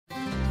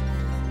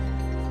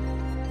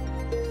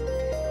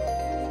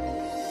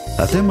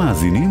אתם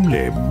מאזינים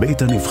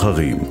לבית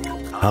הנבחרים,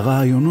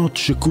 הרעיונות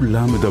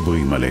שכולם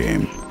מדברים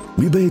עליהם,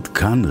 מבית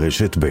כאן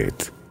רשת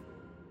בית.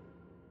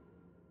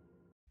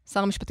 שר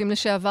המשפטים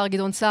לשעבר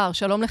גדעון סער,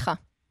 שלום לך.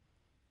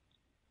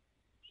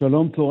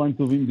 שלום, צהריים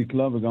טובים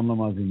דקלה וגם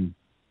למאזינים.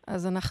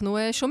 אז אנחנו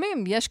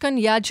שומעים, יש כאן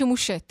יד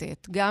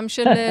שמושטת, גם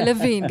של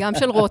לוין, גם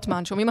של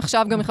רוטמן, שומעים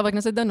עכשיו גם מחבר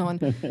הכנסת דנון,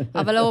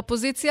 אבל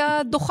האופוזיציה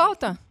דוחה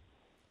אותה.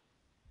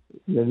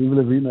 יריב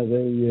לוין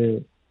הרי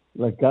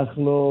לקח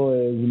לו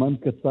זמן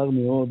קצר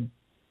מאוד,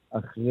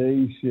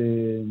 אחרי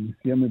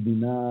שנשיא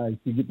המדינה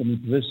הציג את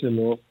המתווה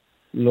שלו,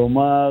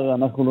 לומר,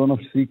 אנחנו לא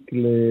נפסיק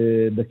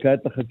לדקה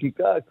את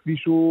החקיקה, כפי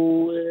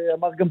שהוא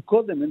אמר גם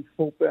קודם, אין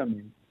ספור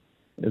פעמים.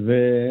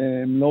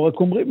 והם לא רק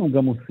אומרים, הם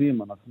גם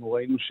עושים. אנחנו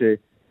ראינו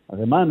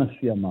הרי מה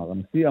הנשיא אמר?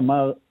 הנשיא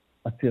אמר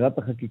עצירת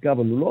החקיקה,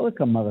 אבל הוא לא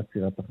רק אמר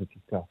עצירת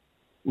החקיקה.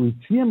 הוא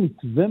הציע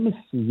מתווה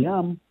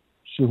מסוים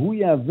שהוא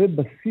יהווה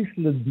בסיס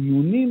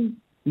לדיונים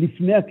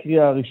לפני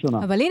הקריאה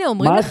הראשונה. אבל הנה,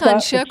 אומרים לך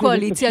אנשי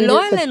הקואליציה, לא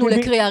אלינו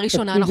לקריאה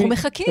הראשונה, אנחנו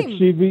מחכים.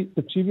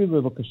 תקשיבי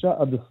בבקשה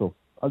עד הסוף.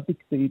 אל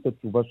תקטעי את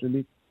התשובה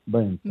שלי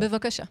באמצע.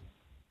 בבקשה.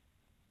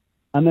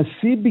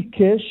 הנשיא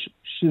ביקש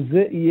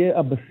שזה יהיה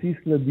הבסיס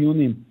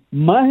לדיונים.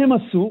 מה הם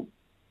עשו?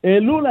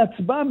 העלו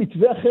להצבעה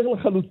מתווה אחר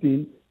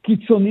לחלוטין,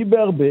 קיצוני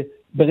בהרבה.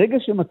 ברגע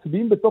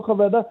שמצביעים בתוך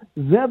הוועדה,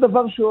 זה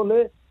הדבר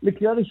שעולה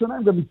לקריאה ראשונה,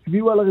 הם גם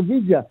הצביעו על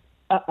הרוויזיה.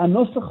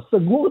 הנוסח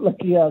סגור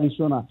לקריאה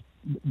הראשונה.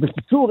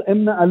 בקיצור,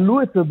 הם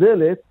נעלו את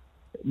הדלת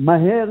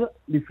מהר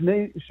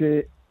לפני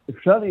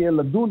שאפשר יהיה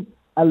לדון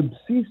על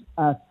בסיס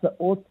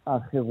ההצעות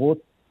האחרות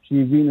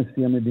שהביא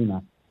נשיא המדינה.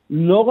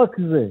 לא רק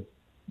זה,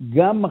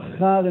 גם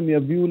מחר הם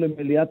יביאו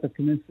למליאת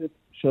הכנסת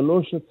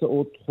 3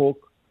 הצעות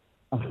חוק,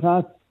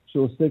 אחת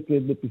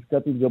שעוסקת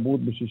בפסקת התגברות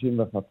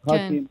ב-61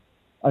 ח"כים,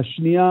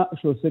 השנייה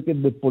שעוסקת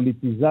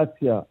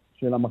בפוליטיזציה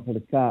של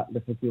המחלקה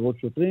לחקירות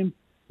שוטרים,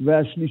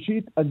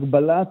 והשלישית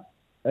הגבלת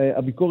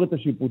הביקורת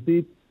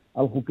השיפוטית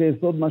על חוקי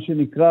יסוד, מה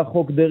שנקרא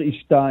חוק דרעי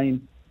 2.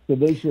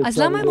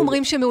 אז למה הם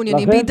אומרים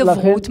שמעוניינים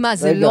בהידברות? מה,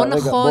 זה לא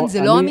נכון, זה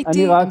לא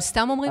אמיתי? הם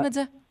סתם אומרים את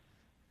זה?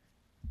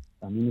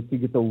 אני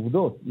מציג את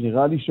העובדות.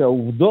 נראה לי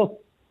שהעובדות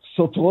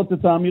סותרות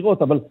את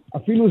האמירות, אבל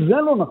אפילו זה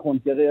לא נכון,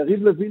 כי הרי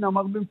יריב לוין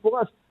אמר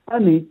במפורש,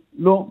 אני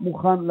לא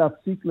מוכן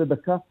להפסיק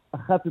לדקה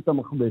אחת את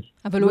המכבש.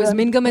 אבל הוא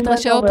הזמין גם את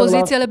ראשי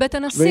האופוזיציה לבית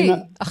הנשיא.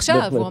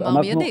 עכשיו, הוא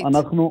אמר מיידית.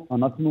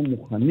 אנחנו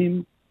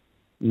מוכנים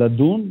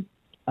לדון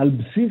על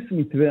בסיס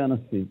מתווה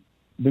הנשיא.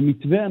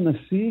 במתווה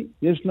הנשיא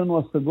יש לנו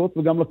השגות,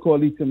 וגם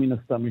לקואליציה מן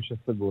הסתם יש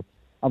השגות.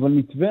 אבל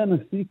מתווה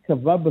הנשיא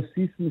קבע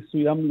בסיס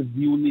מסוים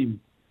לדיונים.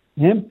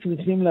 הם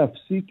צריכים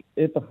להפסיק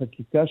את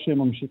החקיקה שהם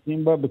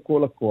ממשיכים בה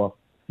בכל הכוח.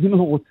 אם הם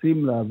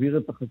רוצים להעביר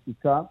את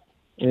החקיקה,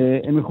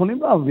 הם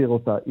יכולים להעביר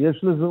אותה,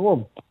 יש לזה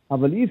רוב.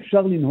 אבל אי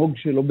אפשר לנהוג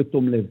שלא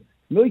בתום לב.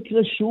 לא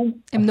יקרה שום...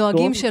 הם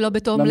נוהגים שלא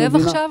בתום לב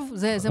עכשיו?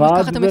 זה מה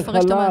שככה אתה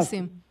מפרש את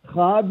המעשים.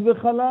 חד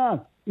וחלק.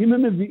 אם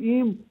הם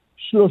מביאים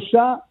 3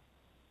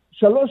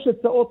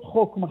 הצעות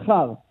חוק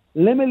מחר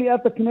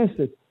למליאת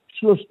הכנסת,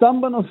 3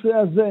 בנושא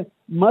הזה,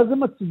 מה זה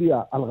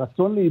מצביע? על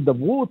רצון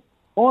להידברות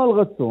או על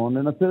רצון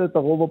לנצל את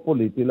הרוב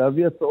הפוליטי,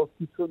 להביא הצעות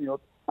קיצוניות,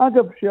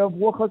 אגב,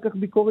 שיעברו אחר כך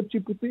ביקורת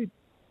שיפוטית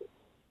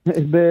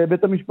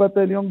בבית המשפט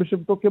העליון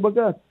בשבתו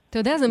כבג"ץ. אתה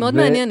יודע, זה מאוד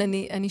מעניין,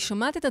 אני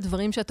שומעת את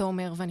הדברים שאתה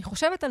אומר, ואני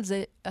חושבת על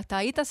זה, אתה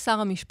היית שר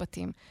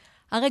המשפטים,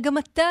 הרי גם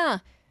אתה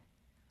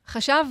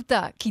חשבת,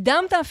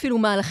 קידמת אפילו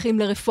מהלכים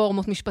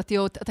לרפורמות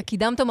משפטיות, אתה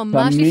קידמת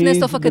ממש לפני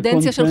סוף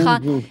הקדנציה שלך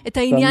את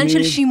העניין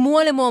של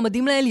שימוע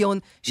למועמדים לעליון,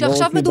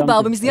 שעכשיו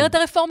מדובר במסגרת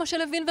הרפורמה של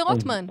לוין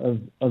ורוטמן.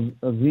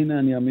 אז הנה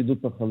אני אעמיד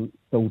אותך על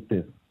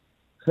טעותך.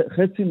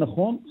 חצי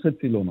נכון,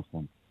 חצי לא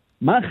נכון.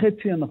 מה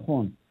החצי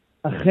הנכון?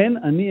 אכן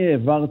אני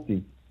העברתי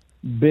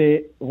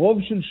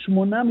ברוב של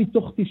 8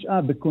 מתוך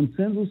 9,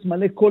 בקונצנזוס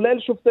מלא, כולל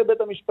שופטי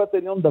בית המשפט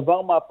העליון,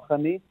 דבר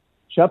מהפכני,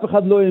 שאף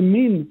אחד לא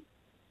האמין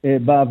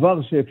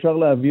בעבר שאפשר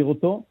להעביר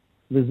אותו,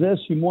 וזה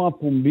השימוע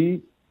הפומבי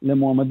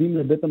למועמדים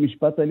לבית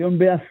המשפט העליון,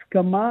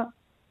 בהסכמה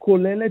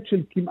כוללת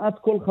של כמעט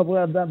כל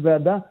חברי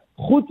הוועדה,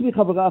 חוץ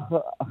מחברה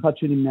אחת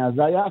שנמנעה.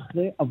 זה היה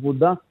אחרי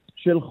עבודה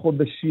של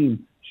חודשים,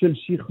 של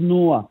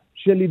שכנוע,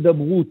 של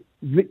הידברות,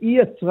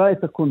 והיא יצרה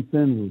את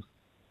הקונצנזוס.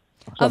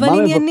 אבל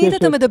עניינית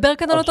אתה מדבר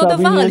כאן על אותו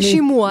דבר, על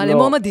שימוע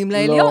למועמדים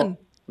לעליון.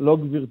 לא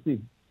גברתי,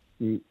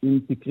 כי אם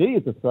תקראי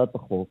את הצעת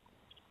החוק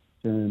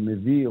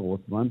שמביא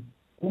רוטמן,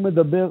 הוא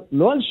מדבר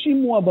לא על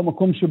שימוע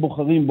במקום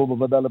שבוחרים בו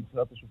בוועדה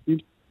לבחירת השופטים,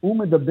 הוא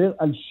מדבר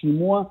על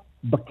שימוע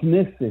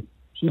בכנסת,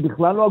 שהיא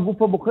בכלל לא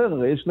הגוף הבוחר,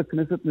 הרי יש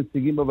לכנסת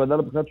נציגים בוועדה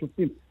לבחירת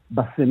שופטים.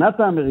 בסנאט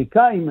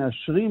האמריקאי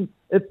מאשרים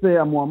את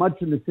המועמד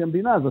של נשיא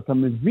המדינה, אז אתה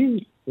מבין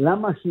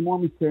למה השימוע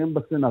מתקיים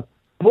בסנאט.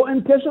 פה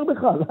אין קשר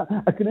בכלל,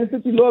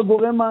 הכנסת היא לא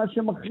הגורם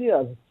שמכריע,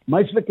 אז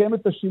מה יש לקיים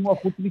את השימוע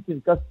חוץ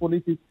מקרקס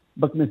פוליטית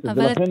בכנסת?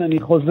 ולכן אני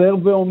חוזר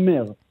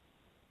ואומר,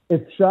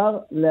 אפשר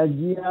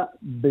להגיע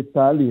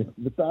בתהליך,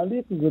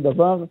 ותהליך זה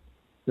דבר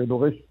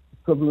שדורש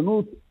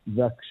סבלנות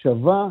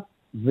והקשבה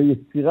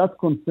ויצירת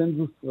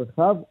קונצנזוס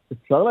רחב,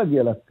 אפשר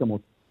להגיע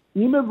להסכמות.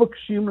 אם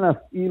מבקשים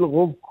להפעיל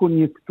רוב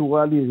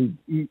קוניונקטורלי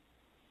רגעי,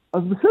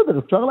 אז בסדר,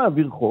 אפשר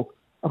להעביר חוק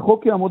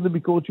החוק יעמוד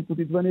לביקורת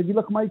שיפוטית, ואני אגיד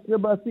לך מה יקרה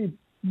בעתיד.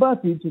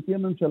 בעתיד שתהיה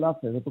ממשלה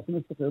אחרת או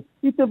כנסת אחרת,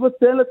 היא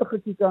תבטל את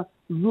החקיקה.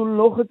 זו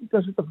לא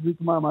חקיקה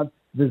שתחזיק מעמד,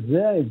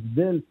 וזה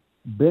ההבדל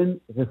בין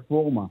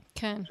רפורמה,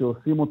 כן.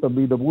 שעושים אותה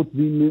בהידברות,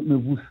 והיא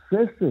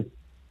מבוססת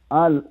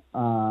על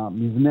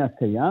המבנה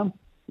הקיים,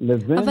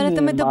 לבין אבל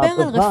אתה מדבר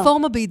על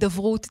רפורמה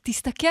בהידברות,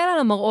 תסתכל על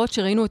המראות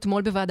שראינו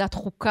אתמול בוועדת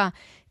חוקה,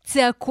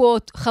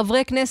 צעקות,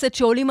 חברי כנסת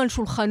שעולים על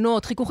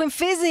שולחנות, חיכוכים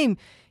פיזיים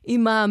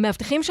עם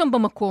המאבטחים שם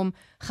במקום.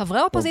 חברי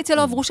האופוזיציה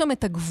לא עברו שם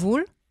את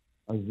הגבול?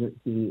 אז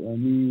תראי,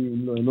 אני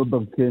לא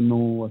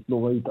דרכנו, את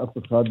לא ראית אף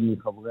אחד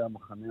מחברי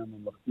המחנה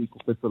הממלכתי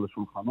קופץ על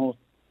השולחנות.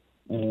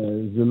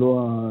 זה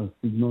לא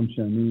הסגנון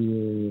שאני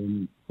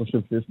חושב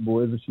שיש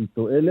בו איזושהי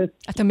תועלת.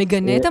 אתה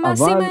מגנה את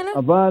המעשים האלה?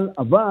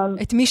 אבל...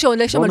 את מי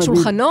שעולה שם על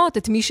שולחנות,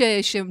 את מי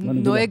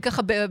שנוהג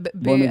ככה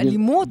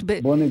באלימות,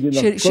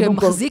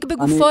 שמחזיק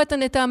בגופו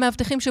את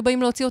המאבטחים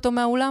שבאים להוציא אותו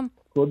מהאולם?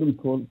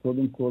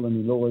 קודם כל,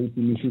 אני לא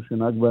ראיתי מישהו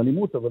שנהג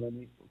באלימות, אבל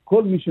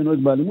כל מי שנוהג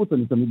באלימות,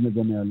 אני תמיד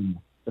מגנה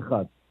אלימות.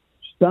 אחד.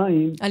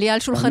 שתיים... עלייה על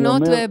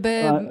שולחנות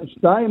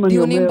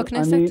בדיונים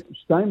בכנסת?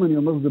 שתיים, אני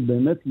אומר, זה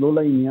באמת לא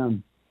לעניין.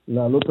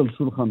 לעלות על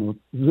שולחנות,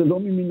 זה לא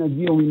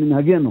ממנהגי או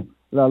ממנהגנו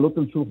לעלות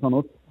על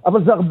שולחנות,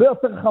 אבל זה הרבה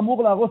יותר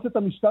חמור להרוס את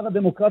המשטר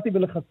הדמוקרטי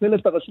ולחסל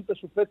את הרשות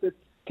השופטת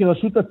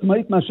כרשות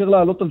עצמאית מאשר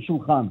לעלות על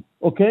שולחן,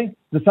 אוקיי?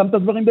 זה שם את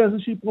הדברים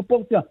באיזושהי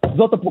פרופורציה,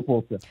 זאת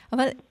הפרופורציה.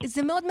 אבל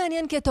זה מאוד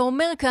מעניין כי אתה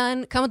אומר כאן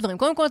כמה דברים.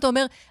 קודם כל אתה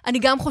אומר, אני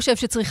גם חושב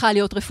שצריכה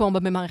להיות רפורמה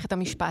במערכת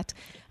המשפט.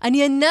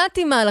 אני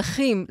הנעתי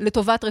מהלכים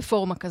לטובת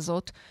רפורמה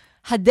כזאת,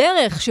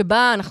 הדרך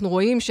שבה אנחנו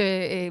רואים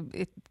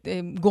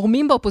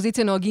שגורמים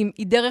באופוזיציה נוהגים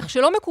היא דרך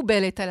שלא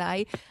מקובלת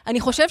עליי. אני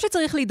חושב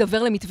שצריך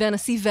להידבר למתווה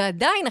הנשיא,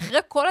 ועדיין, אחרי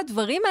כל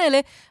הדברים האלה,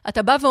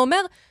 אתה בא ואומר,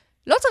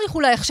 לא צריך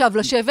אולי עכשיו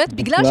לשבת,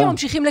 בגלל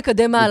שממשיכים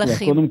לקדם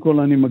מהלכים. קודם כל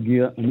אני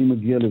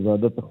מגיע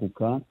לוועדת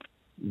החוקה,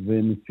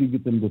 ומציג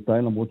את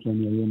עמדותיי, למרות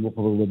שאני היום לא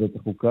חבר ועדת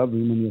החוקה,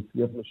 ואם אני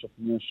אצליח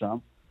לשכנע שם,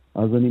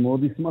 אז אני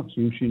מאוד אשמח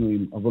שיהיו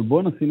שינויים. אבל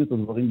בואו נשים את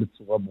הדברים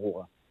בצורה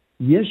ברורה.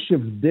 יש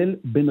הבדל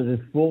בין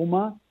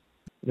רפורמה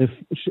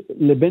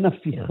לבין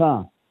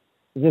הפיכה.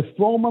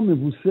 רפורמה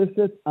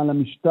מבוססת על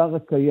המשטר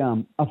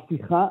הקיים.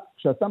 הפיכה,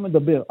 כשאתה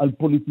מדבר על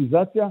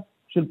פוליטיזציה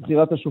של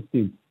בחירת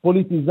השופטים,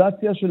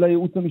 פוליטיזציה של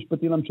הייעוץ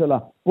המשפטי לממשלה,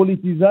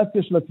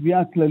 פוליטיזציה של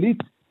התביעה הכללית,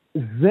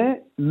 זה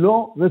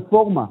לא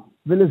רפורמה,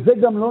 ולזה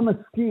גם לא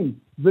נסכים,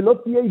 ולא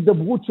תהיה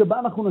הידברות שבה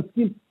אנחנו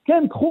נסכים,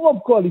 כן, קחו רוב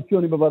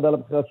קואליציוני בוועדה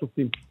לבחירת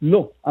שופטים.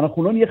 לא,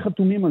 אנחנו לא נהיה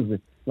חתומים על זה.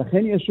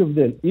 לכן יש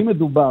הבדל. אם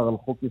מדובר על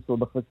חוק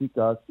יסוד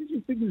החקיקה, כפי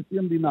שהציג נשיא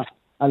המדינה,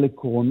 על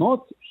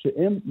עקרונות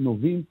שהם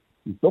נובעים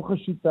מתוך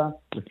השיטה,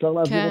 אפשר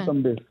להעביר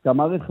אותם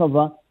בהסכמה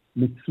רחבה,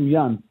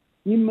 מצוין.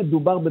 אם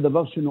מדובר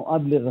בדבר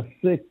שנועד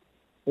לרסק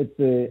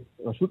את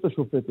רשות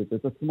השופטת,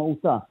 את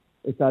עצמאותה,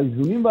 את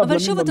האיזונים והבלמים אבל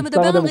שוב, אתה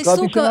מדבר על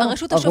ריסוק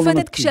הרשות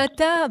השופטת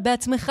כשאתה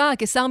בעצמך,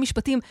 כשר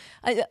משפטים,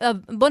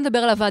 בוא נדבר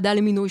על הוועדה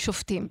למינוי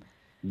שופטים.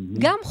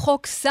 גם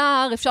חוק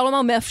שר, אפשר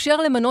לומר, מאפשר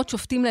למנות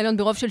שופטים לעליון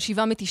ברוב של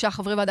 7 מ-9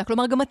 חברי ועדה.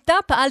 כלומר, גם אתה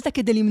פעלת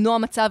כדי למנוע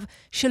מצב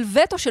של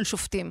וטו של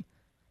שופטים.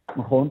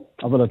 נכון,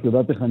 אבל את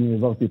יודעת איך אני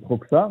העברתי את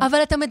חוק שר? אבל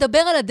אתה מדבר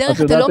על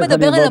הדרך, אתה לא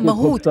מדבר על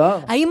המהות.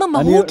 האם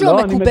המהות לא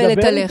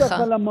מקובלת עליך?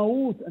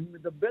 אני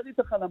מדבר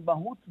איתך על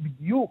המהות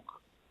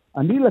בדיוק.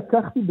 אני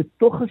לקחתי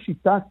בתוך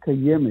השיטה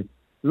הקיימת,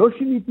 לא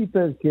שיניתי את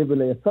ההרכב,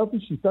 אלא יצרתי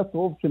שיטת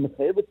רוב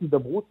שמחייבת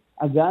הידברות,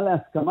 הגעה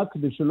להסכמה,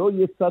 כדי שלא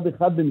יהיה צד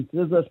אחד,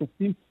 במקרה זה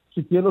השופטים,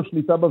 שתהיה לו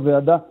שליטה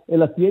בוועדה,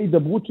 אלא תהיה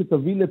הידברות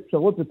שתביא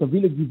לפשרות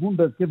ותביא לגיוון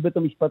בהרכב בית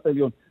המשפט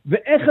העליון.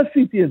 ואיך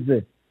עשיתי את זה?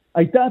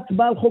 הייתה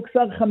הצבעה על חוק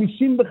שר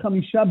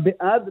 55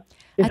 בעד,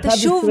 11 נגד. אתה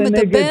שוב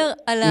מדבר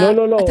על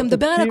אתה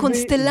מדבר על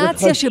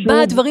הקונסטלציה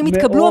שבה הדברים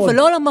התקבלו, אבל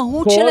לא על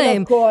המהות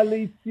שלהם. כל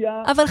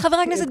הקואליציה. אבל חבר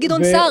הכנסת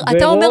גדעון סער,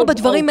 אתה אומר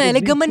בדברים האלה,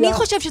 גם אני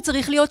חושב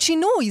שצריך להיות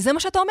שינוי. זה מה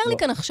שאתה אומר לי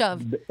כאן עכשיו.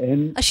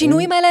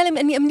 השינויים האלה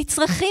הם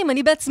נצרכים,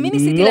 אני בעצמי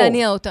ניסיתי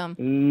להניע אותם.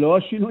 לא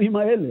השינויים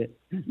האלה.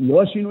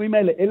 לא השינויים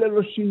האלה, אלה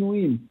לא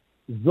שינויים.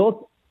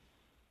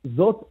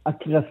 זאת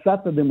הקרסת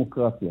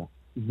הדמוקרטיה.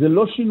 זה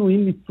לא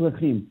שינויים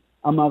נצרכים.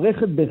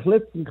 המערכת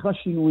בהחלט צריכה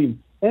שינויים.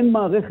 אין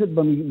מערכת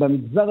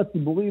במגזר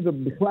הציבורי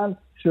ובכלל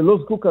שלא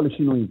זקוקה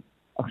לשינויים.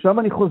 עכשיו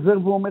אני חוזר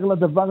ואומר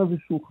לדבר הזה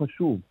שהוא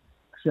חשוב.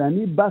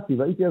 כשאני באתי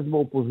והייתי אז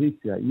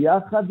באופוזיציה,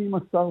 יחד עם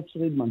השר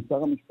פרידמן,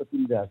 שר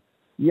המשפטים דאז,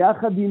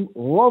 יחד עם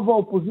רוב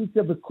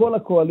האופוזיציה וכל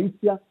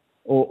הקואליציה,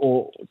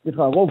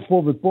 סליחה, רוב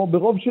פה ופה,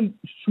 ברוב של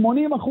 80%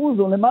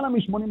 או למעלה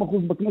מ-80%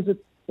 בכנסת,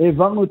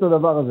 העברנו את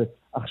הדבר הזה.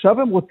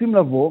 עכשיו הם רוצים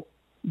לבוא,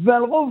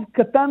 ועל רוב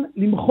קטן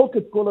למחוק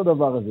את כל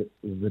הדבר הזה.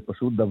 זה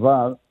פשוט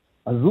דבר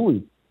הזוי.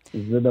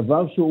 זה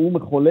דבר שהוא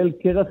מחולל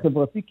קרע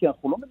חברתי, כי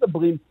אנחנו לא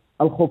מדברים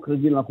על חוק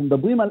רגיל, אנחנו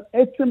מדברים על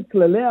עצם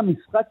כללי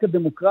המשחק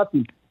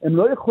הדמוקרטי. הם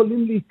לא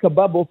יכולים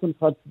להיקבע באופן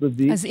חד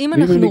צדדי. אז אם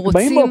אנחנו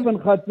רוצים...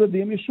 באופן חד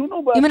צדדי, הם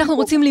ישונו... אם אנחנו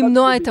רוצים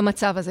למנוע את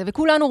המצב הזה,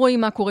 וכולנו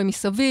רואים מה קורה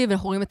מסביב,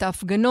 אנחנו רואים את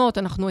ההפגנות,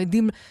 אנחנו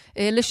עדים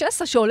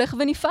לשסע שהולך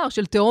ונפער,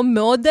 של תהום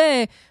מאוד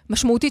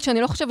משמעותית,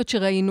 שאני לא חושבת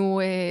שראינו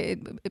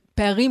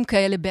פערים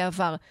כאלה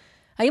בעבר.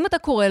 האם אתה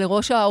קורא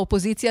לראש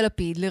האופוזיציה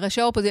לפיד,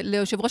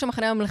 ליושב ראש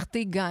המחנה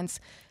הממלכתי גנץ,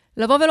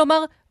 לבוא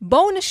ולומר,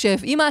 בואו נשב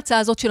עם ההצעה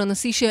הזאת של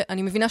הנשיא,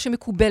 שאני מבינה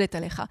שמקובלת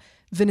עליך,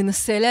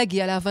 וננסה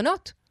להגיע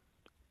להבנות.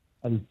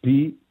 על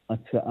פי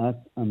הצעת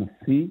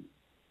הנשיא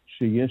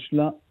שיש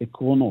לה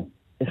עקרונות.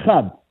 1,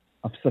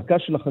 הפסקה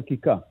של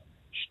החקיקה.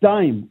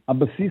 2,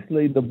 הבסיס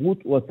להידברות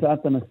הוא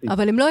הצעת הנשיא.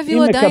 אבל הם לא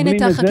הביאו עדיין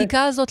את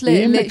החקיקה הזאת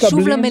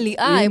שוב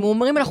למליאה, הם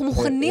אומרים, אנחנו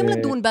מוכנים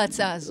לדון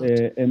בהצעה הזאת.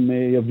 הם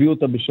יביאו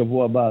אותה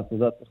בשבוע הבא, אתה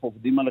יודע, איך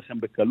עובדים עליכם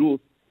בקלות,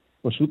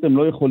 פשוט הם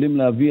לא יכולים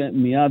להביא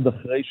מיד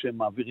אחרי שהם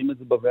מעבירים את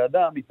זה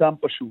בוועדה, מטעם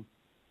פשוט.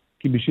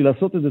 כי בשביל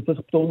לעשות את זה צריך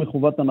פטור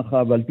מחובת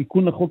הנחה, ועל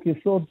תיקון לחוק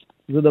יסוד,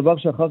 זה דבר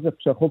שאחר כך,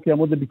 כשהחוק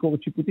יעמוד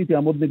לביקורת שיפוטית,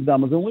 יעמוד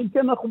נגדם. אז הם אומרים,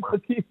 כן, אנחנו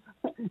מחכים,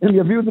 הם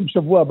יביאו את זה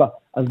בשבוע הבא.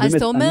 אז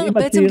אתה אומר,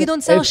 בעצם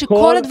גדעון סער,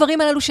 שכל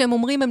הדברים האלו שהם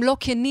אומרים, הם לא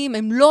כנים,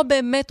 הם לא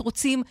באמת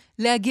רוצים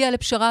להגיע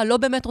לפשרה, לא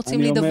באמת רוצים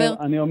להידבר.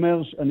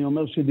 אני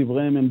אומר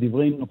שדבריהם הם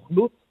דברי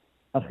נוכלות,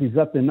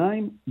 אחיזת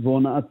עיניים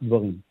והונאת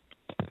דברים.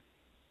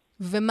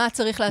 ומה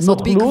צריך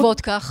לעשות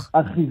בעקבות כך?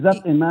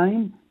 אחיזת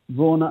עיניים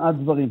והונאת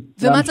דברים.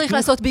 ומה צריך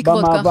לעשות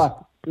בעקבות כך?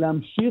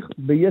 להמשיך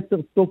ביתר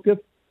תוקף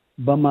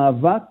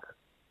במאבק,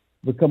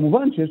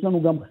 וכמובן שיש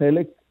לנו גם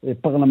חלק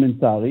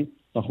פרלמנטרי,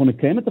 אנחנו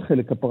נקיים את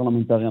החלק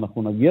הפרלמנטרי,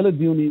 אנחנו נגיע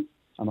לדיונים,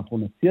 אנחנו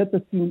נציע את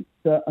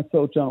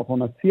ההצעות שלנו, אנחנו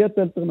נציע את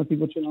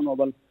האלטרנטיבות שלנו,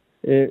 אבל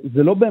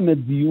זה לא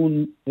באמת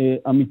דיון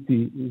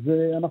אמיתי,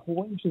 אנחנו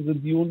רואים שזה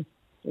דיון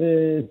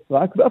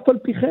סרק, ואף על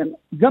פי כן,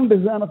 גם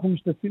בזה אנחנו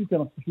משתתפים, כי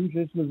אנחנו חושבים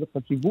שיש לזה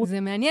חשיבות. זה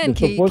מעניין,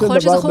 כי ככל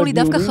שזכור לי,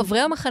 דווקא חברי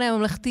המחנה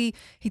הממלכתי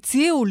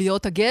הציעו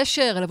להיות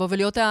הגשר, לבוא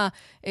ולהיות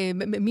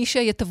מי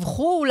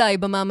שיתווכו אולי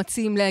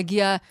במאמצים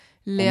להגיע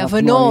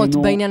להבנות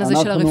בעניין הזה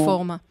של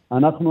הרפורמה.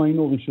 אנחנו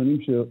היינו ראשונים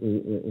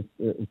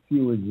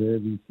שהציעו את זה,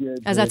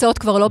 אז ההצעות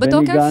כבר לא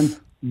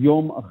בתוקף?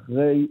 יום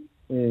אחרי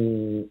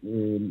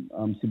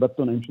המסיבת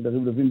עיתונאים של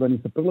יריב לוין, ואני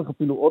אספר לך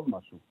אפילו עוד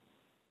משהו.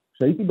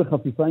 כשהייתי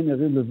בחפיפה עם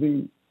יריב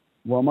לוין,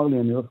 הוא אמר לי,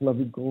 אני הולך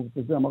להביא קרוב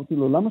כזה, אמרתי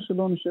לו, למה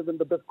שלא נשב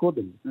ונדבר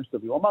קודם, לפני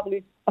שתביא? הוא אמר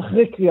לי,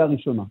 אחרי קריאה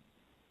ראשונה.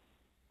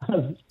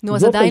 נו,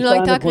 אז עדיין לא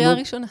הייתה קריאה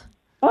ראשונה.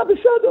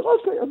 בסדר,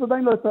 אוקיי, אז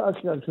עדיין לא הייתה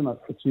קריאה ראשונה,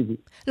 תקשיבי.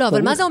 לא,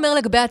 אבל מה זה אומר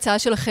לגבי ההצעה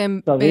שלכם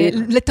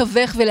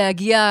לתווך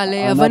ולהגיע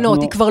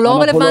להבנות? היא כבר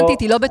לא רלוונטית,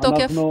 היא לא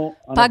בתוקף?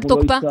 פג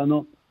תוקפה?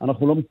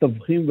 אנחנו לא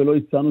מתווכים ולא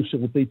הצענו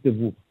שירותי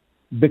תיווך.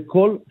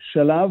 בכל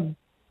שלב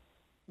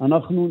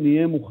אנחנו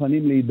נהיה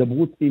מוכנים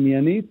להידברות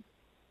עניינית,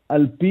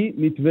 על פי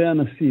מתווה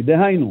הנשיא.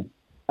 דהיינו,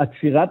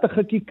 עצירת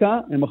החקיקה,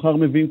 הם מחר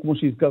מביאים, כמו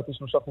שהזכרת,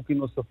 3 חוקים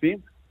נוספים,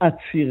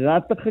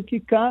 עצירת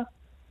החקיקה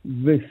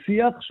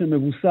ושיח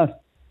שמבוסס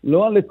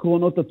לא על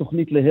עקרונות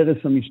התוכנית להרס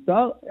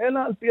המשטר, אלא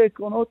על פי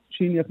העקרונות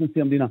שהניח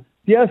נשיא המדינה.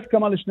 תהיה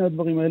הסכמה לשני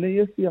הדברים האלה,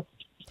 יהיה שיח.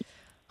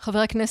 חבר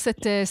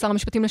הכנסת, שר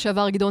המשפטים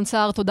לשעבר, גדעון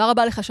סער, תודה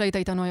רבה לך שהיית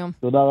איתנו היום.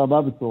 תודה רבה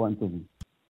וצהריים טובים.